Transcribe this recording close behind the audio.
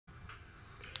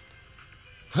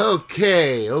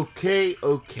Okay.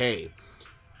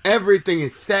 Everything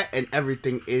is set and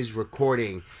everything is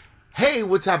recording. Hey,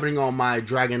 what's happening all my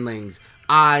Dragonlings?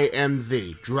 I am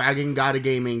the Dragon God of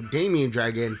Gaming, Damian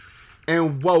Dragon,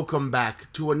 and welcome back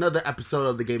to another episode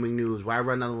of the Gaming News, where I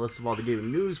run down a list of all the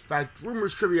gaming news, facts,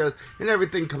 rumors, trivia, and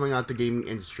everything coming out the gaming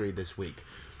industry this week.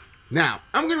 Now,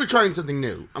 I'm going to be trying something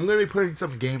new. I'm going to be putting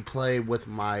some gameplay with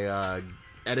my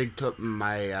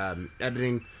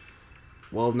editing.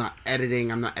 Well, not editing.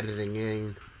 I'm not editing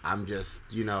in. I'm just,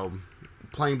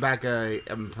 playing back.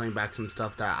 I'm playing back some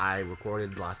stuff that I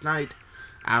recorded last night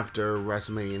after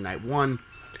WrestleMania Night 1.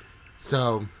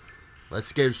 So,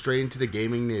 let's get straight into the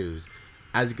gaming news.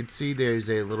 As you can see, there's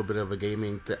a little bit of a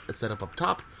gaming setup up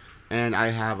top, and I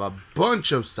have a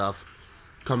bunch of stuff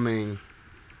coming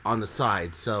on the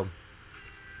side. So,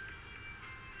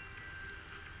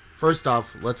 first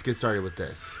off, let's get started with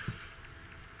this.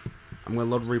 I'm going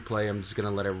to load replay. I'm just going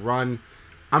to let it run.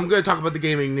 I'm going to talk about the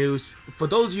gaming news. For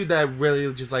those of you that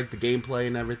really just like the gameplay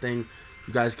and everything,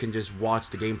 you guys can just watch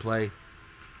the gameplay.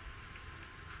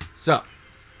 So,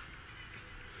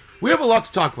 we have a lot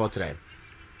to talk about today.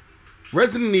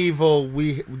 Resident Evil,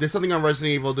 there's something on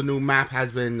Resident Evil. The new map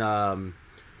has been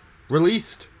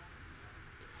released.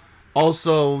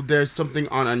 Also, there's something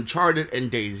on Uncharted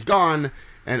and Days Gone,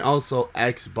 and also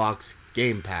Xbox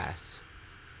Game Pass.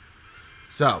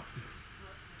 So,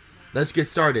 let's get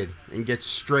started and get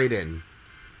straight in.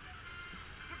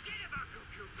 Forget about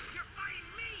Goku. You're fighting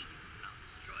me. I'll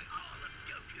destroy all of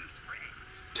Goku's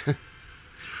friends.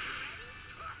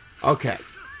 Okay.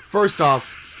 First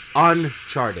off,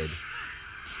 Uncharted.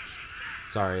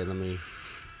 Sorry,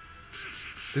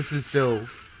 this is still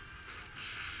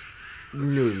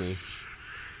new to me.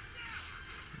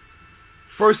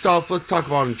 First off, let's talk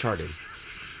about Uncharted.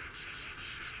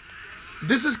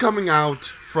 This is coming out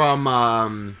from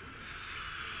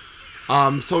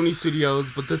Sony Studios,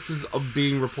 but this is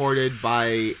being reported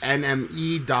by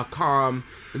NME.com,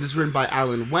 and this is written by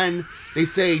Alan Wen. They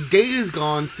say Days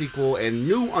Gone sequel and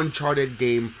new Uncharted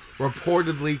game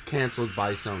reportedly canceled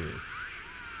by Sony.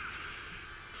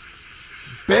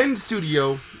 Ben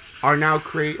Studio are now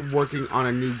working on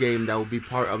a new game that will be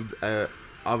part of a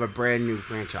brand new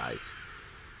franchise.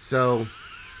 So,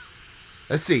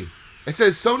 let's see. It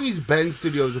says Sony's Ben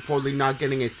Studios reportedly not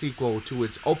getting a sequel to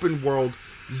its open-world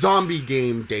zombie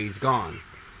game Days Gone.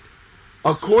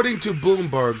 According to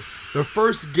Bloomberg, the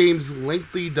first game's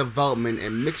lengthy development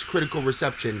and mixed critical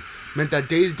reception meant that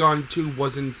Days Gone 2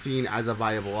 wasn't seen as a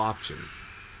viable option.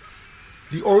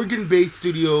 The Oregon-based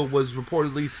studio was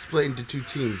reportedly split into two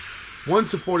teams, one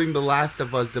supporting The Last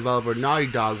of Us developer Naughty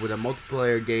Dog with a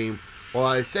multiplayer game,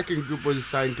 while a second group was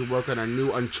assigned to work on a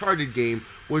new Uncharted game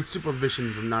with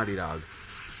supervision from Naughty Dog.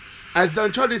 As the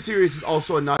Uncharted series is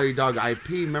also a Naughty Dog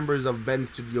IP, members of Ben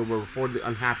Studio were reportedly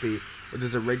unhappy with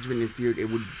this arrangement and feared it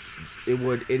would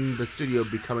end the studio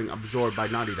becoming absorbed by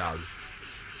Naughty Dog.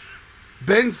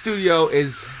 Ben Studio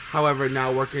is, however,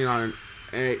 now working on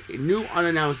a new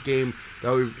unannounced game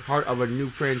that will be part of a new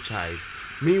franchise.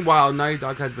 Meanwhile, Naughty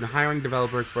Dog has been hiring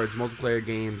developers for its multiplayer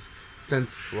games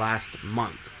since last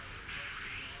month.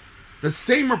 The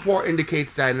same report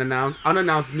indicates that an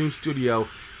unannounced new studio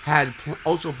had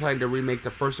also planned to remake the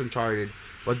first Uncharted,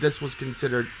 but this was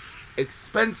considered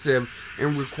expensive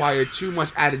and required too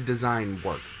much added design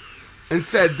work.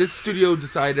 Instead, this studio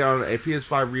decided on a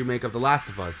PS5 remake of The Last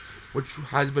of Us, which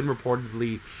has been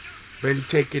reportedly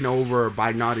taken over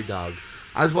by Naughty Dog,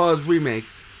 as well as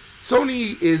remakes.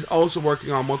 Sony is also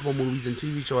working on multiple movies and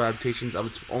TV show adaptations of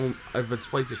its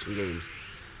PlayStation games.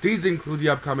 These include the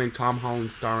upcoming Tom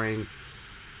Holland starring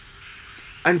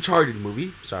Uncharted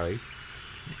movie,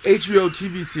 HBO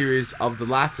TV series of The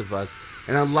Last of Us,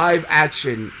 and a live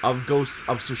action of Ghost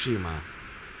of Tsushima.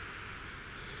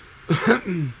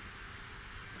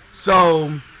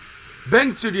 So,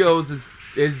 Ben Studios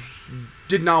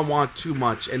did not want too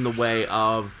much in the way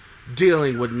of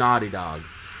dealing with Naughty Dog.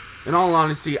 In all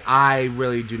honesty, I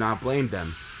really do not blame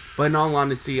them. But in all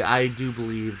honesty, I do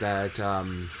believe that,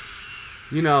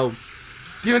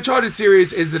 the Uncharted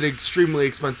series is an extremely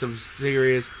expensive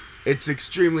series. It's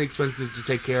extremely expensive to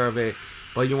take care of it.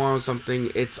 But you want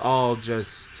something, it's all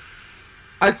just,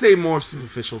 I'd say more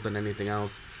superficial than anything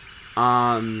else.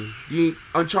 The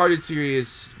Uncharted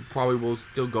series probably will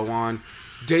still go on.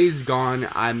 Days Gone,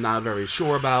 I'm not very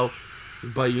sure about.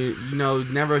 But,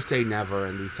 never say never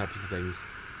in these types of things.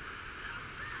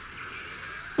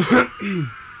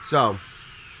 So,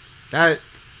 that's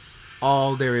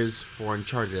all there is for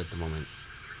Uncharted at the moment.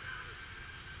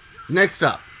 Next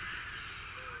up,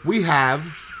 we have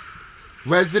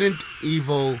Resident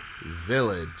Evil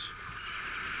Village.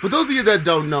 For those of you that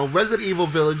don't know, Resident Evil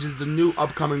Village is the new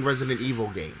upcoming Resident Evil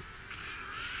game.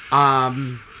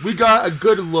 We got a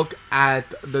good look at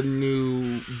the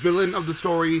new villain of the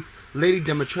story, Lady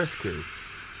Dimitrescu.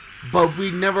 But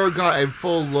we never got a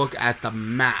full look at the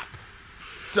map.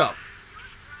 So,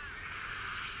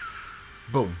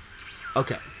 boom.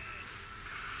 Okay.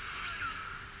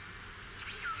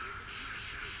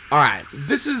 Alright,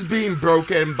 this is being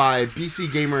broken by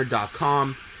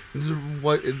bcgamer.com. This is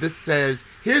what this says.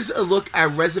 Here's a look at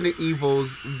Resident Evil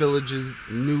Village's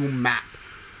new map.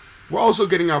 We're also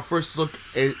getting our first look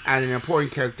at an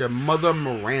important character, Mother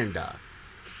Miranda.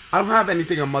 I don't have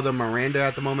anything on Mother Miranda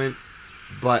at the moment,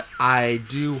 but I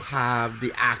do have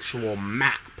the actual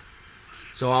map.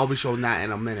 So I'll be showing that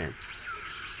in a minute.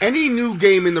 Any new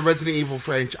game in the Resident Evil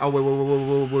franchise... Oh,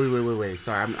 wait.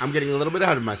 Sorry, I'm getting a little bit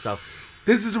ahead of myself.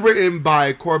 This is written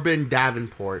by Corbin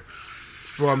Davenport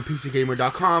from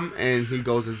PCGamer.com, and he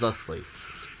goes as thusly.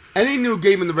 Any new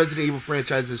game in the Resident Evil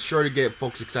franchise is sure to get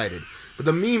folks excited, but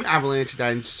the meme avalanche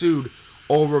that ensued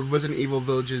over Resident Evil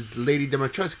Village's Lady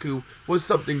Dimitrescu was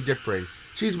something different.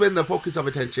 She's been the focus of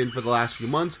attention for the last few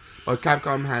months, but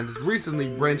Capcom has recently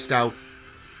branched out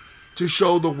to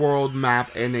show the world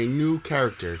map and a new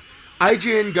character.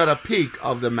 IGN got a peek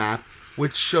of the map,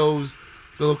 which shows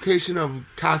the location of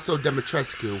Castle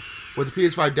Dimitrescu, where the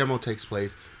PS5 demo takes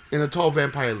place, and the tall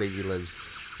vampire lady lives,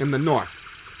 in the north.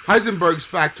 Heisenberg's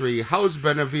factory, House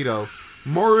Benevito,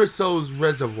 Moriso's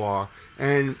reservoir,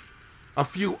 and a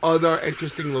few other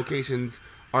interesting locations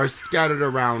are scattered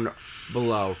around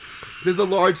below. There's a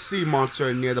large sea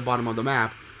monster near the bottom of the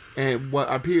map, and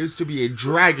what appears to be a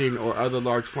dragon or other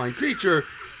large flying creature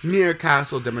near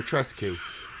Castle Dimitrescu.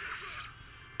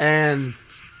 And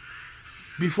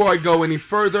before I go any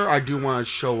further, I do want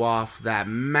to show off that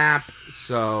map.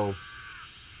 So,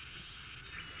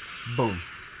 boom.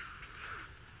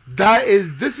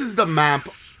 This is the map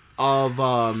of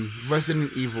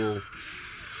Resident Evil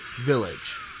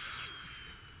Village.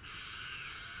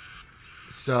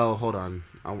 So, hold on.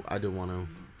 I do want to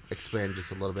expand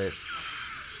just a little bit.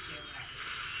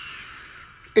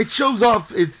 It shows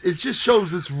off, it just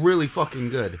shows it's really fucking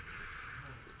good.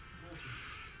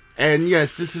 And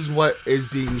yes, this is what is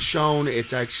being shown.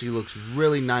 It actually looks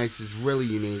really nice. It's really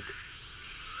unique.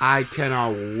 I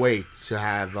cannot wait to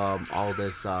have all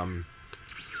this.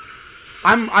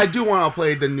 I do want to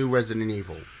play the new Resident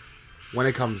Evil when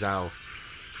it comes out.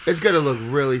 It's gonna look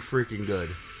really freaking good.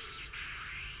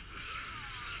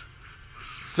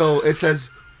 So it says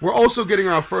we're also getting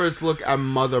our first look at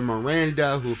Mother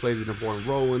Miranda, who plays an important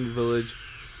role in the village.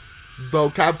 Though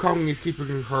Capcom is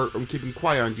keeping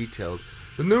quiet on details.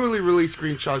 The newly released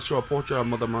screenshots show a portrait of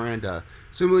Mother Miranda,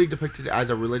 similarly depicted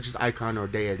as a religious icon or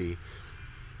deity.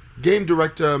 Game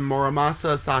director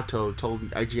Muramasa Sato told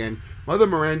IGN, Mother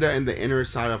Miranda and the inner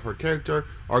side of her character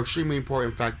are extremely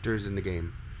important factors in the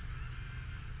game.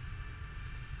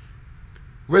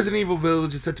 Resident Evil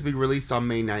Village is set to be released on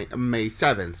May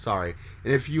 7th,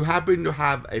 and if you happen to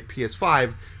have a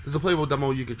PS5, there's a playable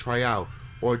demo you could try out,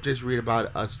 or just read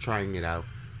about us trying it out.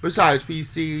 Besides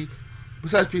PC,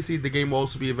 the game will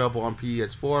also be available on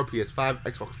PS4, PS5,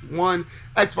 Xbox One,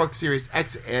 Xbox Series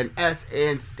X and S,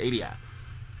 and Stadia.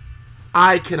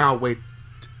 I cannot wait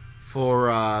for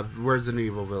Resident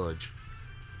Evil Village.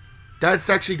 That's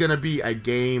actually going to be a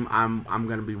game I'm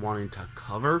going to be wanting to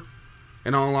cover,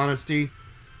 in all honesty.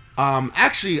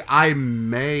 Actually, I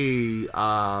may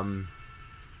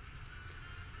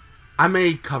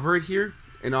cover it here,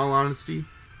 in all honesty.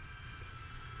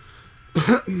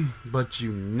 But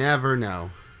you never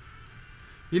know.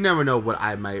 You never know what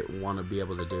I might want to be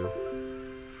able to do.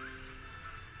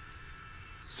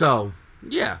 So,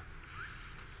 yeah.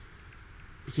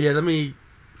 Here, let me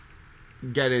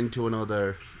get into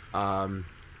another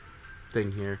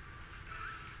thing here.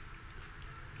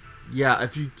 Yeah,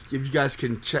 if you guys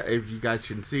can check, if you guys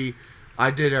can see, I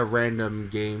did a random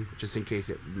game just in case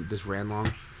this ran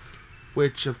long,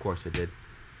 which of course it did.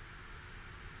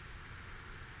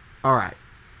 All right.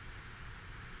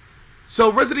 So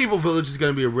Resident Evil Village is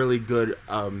going to be a really good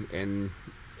and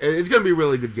it's going to be a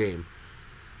really good game.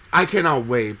 I cannot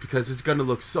wait because it's going to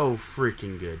look so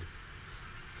freaking good.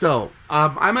 So,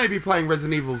 I might be playing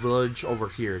Resident Evil Village over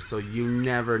here, so you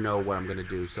never know what I'm going to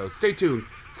do. So, stay tuned.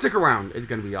 Stick around. It's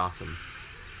going to be awesome.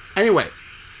 Anyway.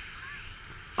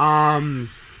 Last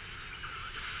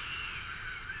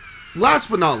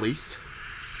but not least,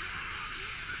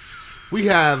 we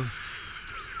have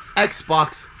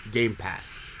Xbox Game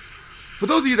Pass. For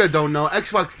those of you that don't know,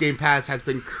 Xbox Game Pass has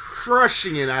been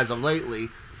crushing it as of lately.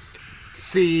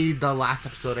 See the last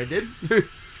episode I did?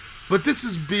 But this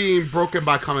is being broken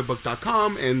by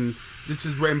comicbook.com, and This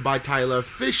is written by Tyler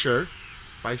Fisher.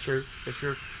 Fisher.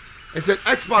 It said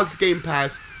Xbox Game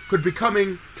Pass could be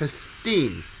coming to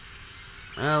Steam.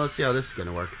 Let's see how this is going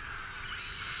to work.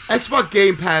 Xbox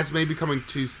Game Pass may be coming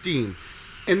to Steam.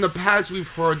 In the past, we've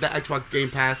heard that Xbox Game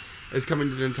Pass is coming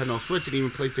to Nintendo Switch and even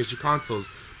PlayStation consoles,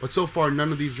 but so far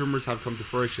none of these rumors have come to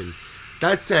fruition.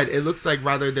 That said, it looks like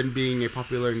rather than being a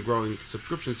popular and growing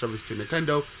subscription service to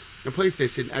Nintendo and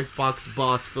PlayStation, Xbox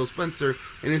boss Phil Spencer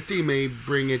and his team may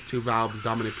bring it to Valve's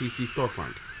dominant PC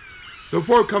storefront. The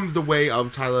report comes the way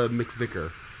of Tyler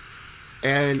McVicker,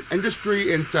 an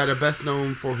industry insider best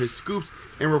known for his scoops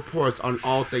and reports on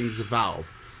all things Valve.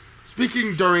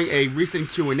 Speaking during a recent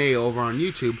Q&A over on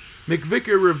YouTube,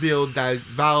 McVicker revealed that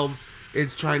Valve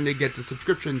is trying to get the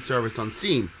subscription service on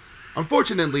Steam.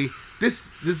 Unfortunately,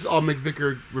 this is all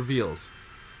McVicker reveals.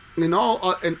 In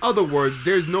other words,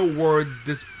 there's no word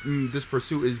this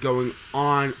pursuit is going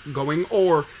or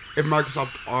if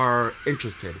Microsoft are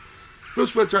interested. Phil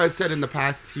Spencer has said in the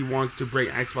past he wants to bring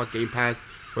Xbox Game Pass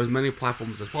for as many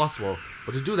platforms as possible,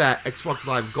 but to do that, Xbox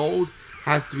Live Gold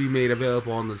has to be made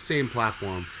available on the same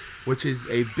platform, which is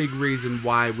a big reason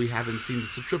why we haven't seen the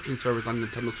subscription service on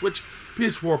Nintendo Switch,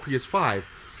 PS4, PS5.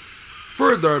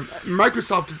 Further,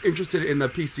 Microsoft is interested in the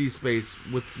PC space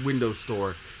with Windows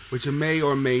Store, which may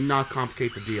or may not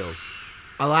complicate the deal.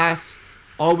 Alas,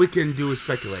 all we can do is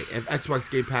speculate if Xbox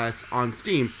Game Pass on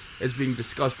Steam is being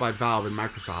discussed by Valve and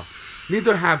Microsoft.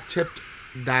 Neither have tipped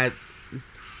that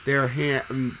their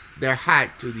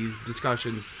hat to these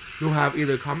discussions, nor have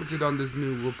either commented on this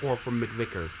new report from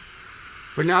McVicker.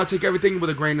 For now, take everything with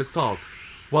a grain of salt.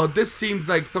 While this seems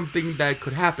like something that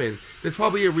could happen, there's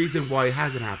probably a reason why it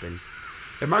hasn't happened.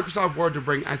 If Microsoft were to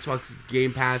bring Xbox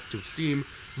Game Pass to Steam,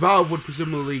 Valve would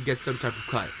presumably get some type of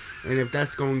cut. And if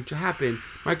that's going to happen,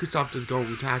 Microsoft is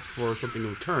going to ask for something in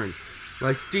return,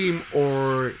 like Steam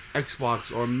or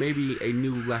Xbox or maybe a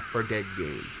new Left 4 Dead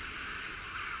game.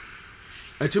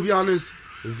 And to be honest,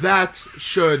 that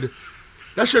should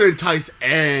entice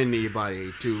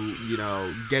anybody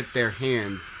to, get their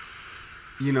hands,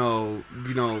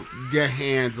 their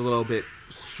hands a little bit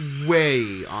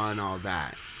sway on all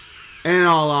that. And in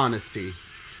all honesty,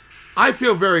 I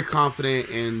feel very confident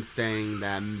in saying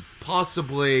that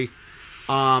possibly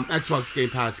Xbox Game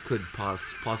Pass could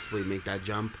possibly make that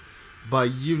jump,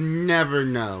 but you never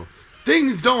know.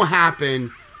 Things don't happen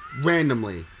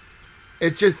randomly.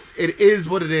 It is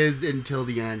what it is until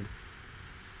the end.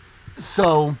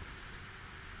 So,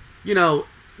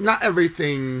 not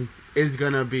everything is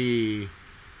gonna be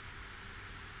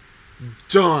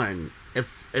done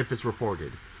if it's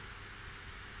reported.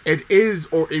 It is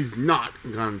or is not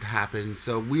going to happen,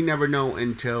 so we never know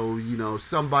until,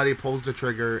 somebody pulls the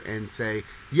trigger and say,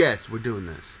 yes, we're doing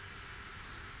this.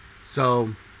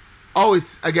 So,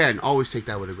 always take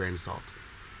that with a grain of salt.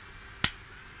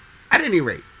 At any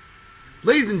rate,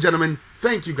 ladies and gentlemen,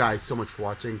 thank you guys so much for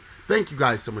watching. Thank you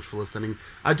guys so much for listening.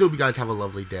 I do hope you guys have a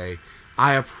lovely day.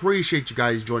 I appreciate you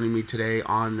guys joining me today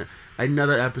on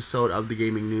another episode of the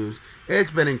Gaming News.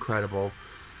 It's been incredible.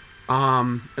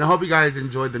 And I hope you guys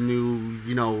enjoyed the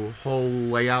new, whole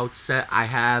layout set I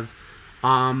have.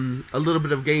 A little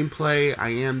bit of gameplay. I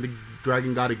am the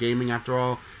Dragon God of Gaming after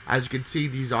all. As you can see,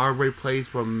 these are replays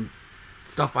from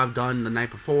stuff I've done the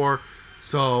night before.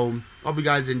 So, hope you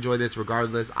guys enjoy this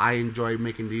regardless. I enjoy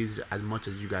making these as much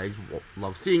as you guys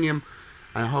love seeing them.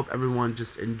 And I hope everyone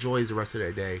just enjoys the rest of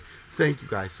their day. Thank you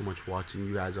guys so much for watching.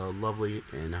 You guys are lovely.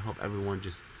 And I hope everyone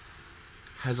just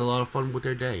has a lot of fun with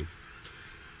their day.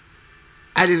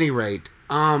 At any rate,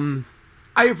 I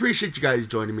appreciate you guys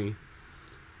joining me.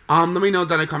 Let me know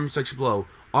down in the comment section below.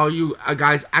 Are you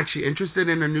guys actually interested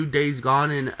in a new Days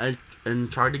Gone and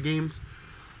Uncharted games?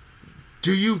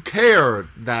 Do you care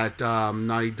that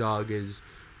Naughty Dog is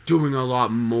doing a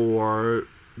lot more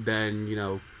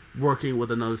than, working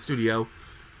with another studio?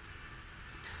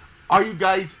 Are you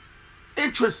guys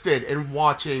interested in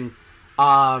watching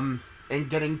and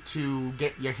getting to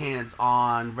get your hands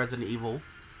on Resident Evil?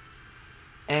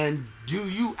 And do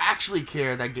you actually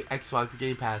care that Xbox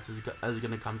Game Pass is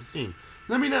going to come to Steam?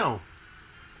 Let me know.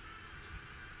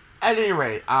 At any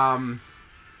rate, I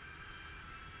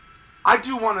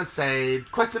do want to say,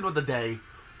 question of the day,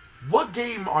 what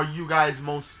game are you guys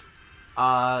most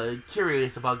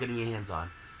curious about getting your hands on?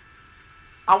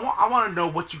 I want to know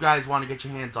what you guys want to get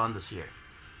your hands on this year.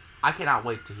 I cannot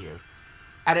wait to hear.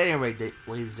 At any rate,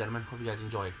 ladies and gentlemen, hope you guys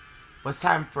enjoyed. But it's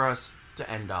time for us to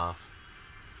end off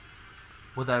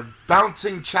with a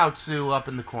bouncing Chaozu up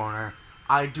in the corner.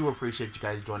 I do appreciate you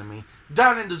guys joining me.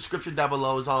 Down in the description down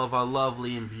below is all of our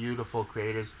lovely and beautiful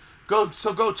creators. Go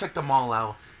check them all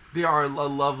out. They are a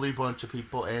lovely bunch of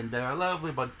people, and they're a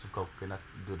lovely bunch of coconuts.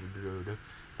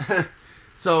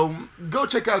 So go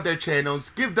check out their channels.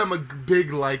 Give them a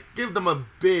big like. Give them a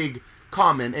big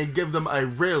comment, and give them a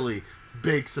really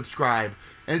big subscribe.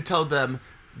 And tell them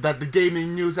that the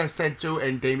gaming news I sent you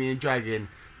and Damian Dragon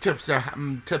tips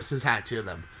his hat to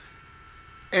them.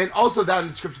 And also down in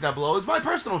the description down below is my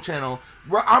personal channel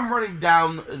where I'm running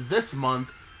down this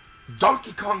month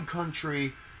Donkey Kong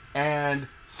Country and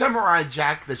Samurai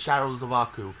Jack: The Shadows of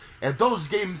Aku. If those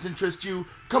games interest you,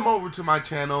 come over to my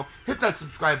channel, hit that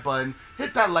subscribe button,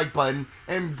 hit that like button,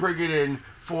 and bring it in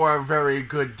for a very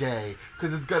good day.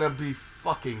 Because it's going to be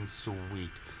fucking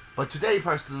sweet. But today,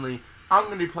 personally, I'm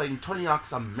going to be playing Tony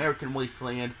Hawk's American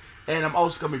Wasteland, and I'm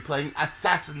also going to be playing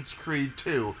Assassin's Creed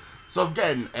 2. So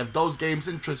again, if those games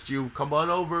interest you, come on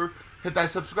over, hit that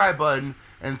subscribe button,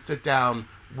 and sit down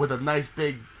with a nice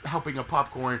big helping of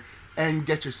popcorn, and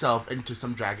get yourself into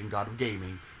some Dragon God of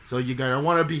Gaming. So you're going to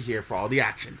want to be here for all the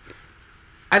action.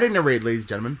 I didn't narrate, ladies and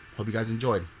gentlemen. Hope you guys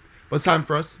enjoyed. But it's time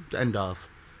for us to end off.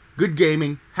 Good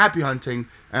gaming, happy hunting,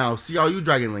 and I'll see all you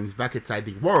Dragonlings back inside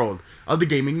the world of the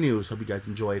gaming news. Hope you guys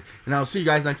enjoyed. And I'll see you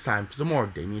guys next time for some more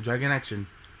Damian Dragon action.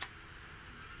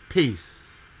 Peace.